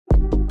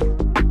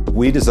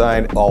We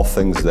design all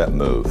things that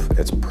move.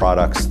 It's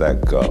products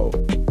that go.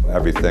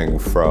 Everything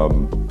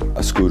from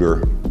a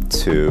scooter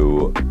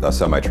to a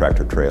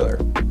semi-tractor trailer.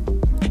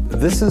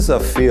 This is a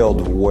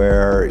field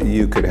where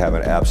you could have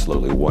an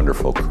absolutely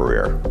wonderful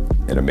career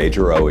in a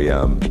major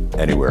OEM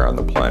anywhere on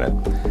the planet.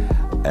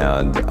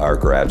 And our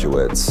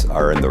graduates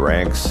are in the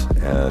ranks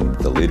and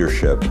the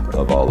leadership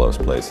of all those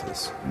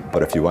places.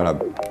 But if you want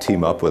to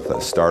team up with a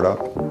startup,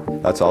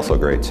 that's also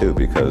great too,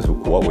 because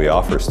what we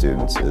offer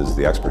students is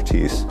the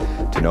expertise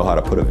to know how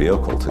to put a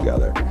vehicle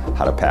together,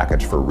 how to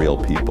package for real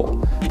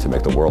people, to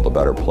make the world a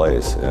better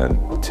place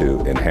and to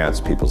enhance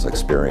people's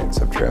experience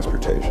of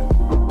transportation.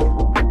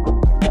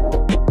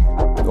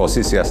 Well,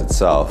 CCS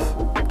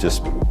itself,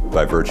 just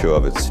by virtue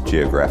of its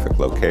geographic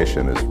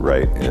location, is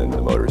right in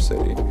the Motor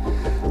City.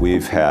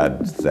 We've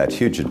had that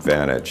huge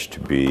advantage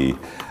to be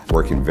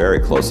working very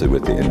closely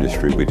with the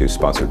industry. We do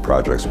sponsored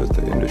projects with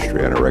the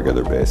industry on a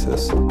regular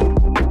basis.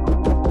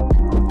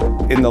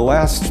 In the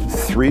last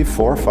 3,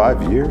 4,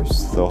 5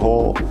 years, the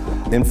whole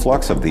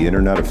influx of the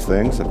Internet of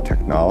Things, of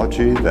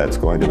technology that's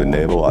going to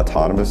enable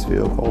autonomous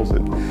vehicles,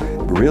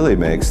 and really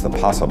makes the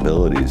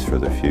possibilities for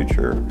the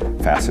future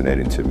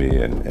fascinating to me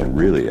and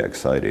really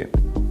exciting.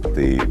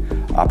 The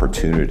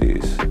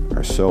opportunities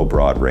are so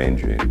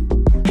broad-ranging.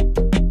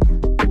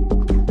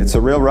 It's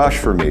a real rush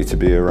for me to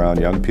be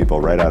around young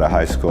people right out of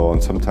high school,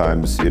 and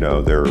sometimes, you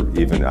know, they're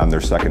even on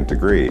their second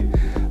degree.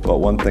 But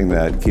one thing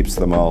that keeps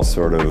them all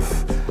sort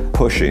of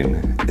pushing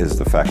is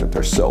the fact that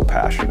they're so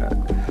passionate.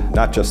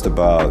 Not just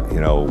about,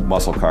 you know,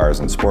 muscle cars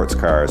and sports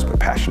cars, but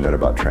passionate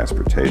about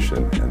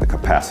transportation and the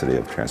capacity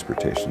of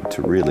transportation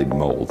to really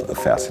mold a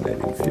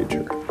fascinating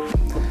future.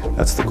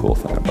 That's the cool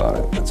thing about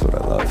it. That's what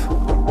I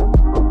love.